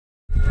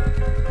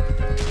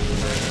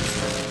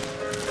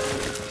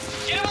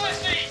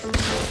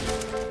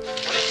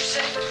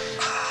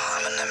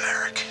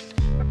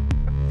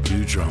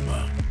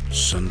drama,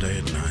 Sunday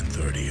at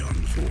 9:30 on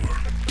 4.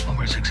 What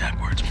were his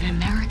exact words? An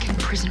American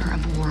prisoner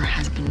of war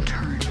has been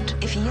turned.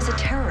 If he is a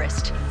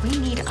terrorist, We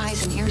need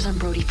eyes and ears on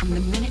Brody from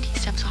the minute he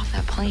steps off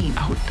that plane.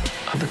 Out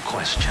of the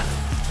question.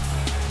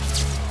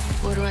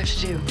 What do I have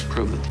to do?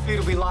 Prove it.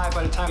 He'll be live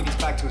by the time he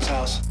gets back to his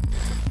house.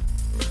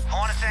 I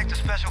want to thank the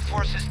Special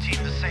Forces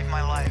team that saved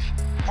my life.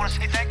 I want to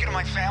say thank you to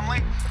my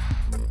family.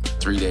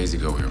 3 days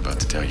ago, we were about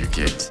to tell your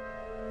kids.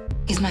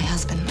 He's my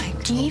husband,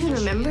 Mike. Do you even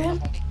remember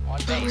him?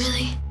 Not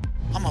really.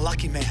 I'm a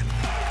lucky man.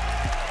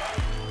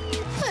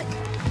 Look,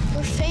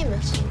 we're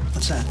famous.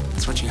 What's that?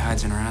 That's what she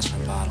hides in her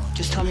aspirin bottle.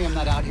 Just tell me I'm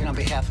not out here on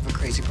behalf of a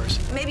crazy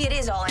person. maybe it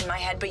is all in my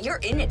head, but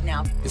you're in it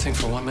now. You think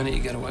for 1 minute you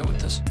get away with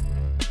this?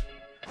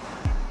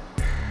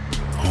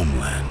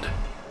 Homeland,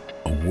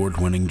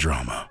 award-winning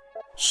drama,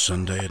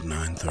 Sunday at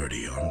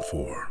 9:30 on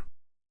 4.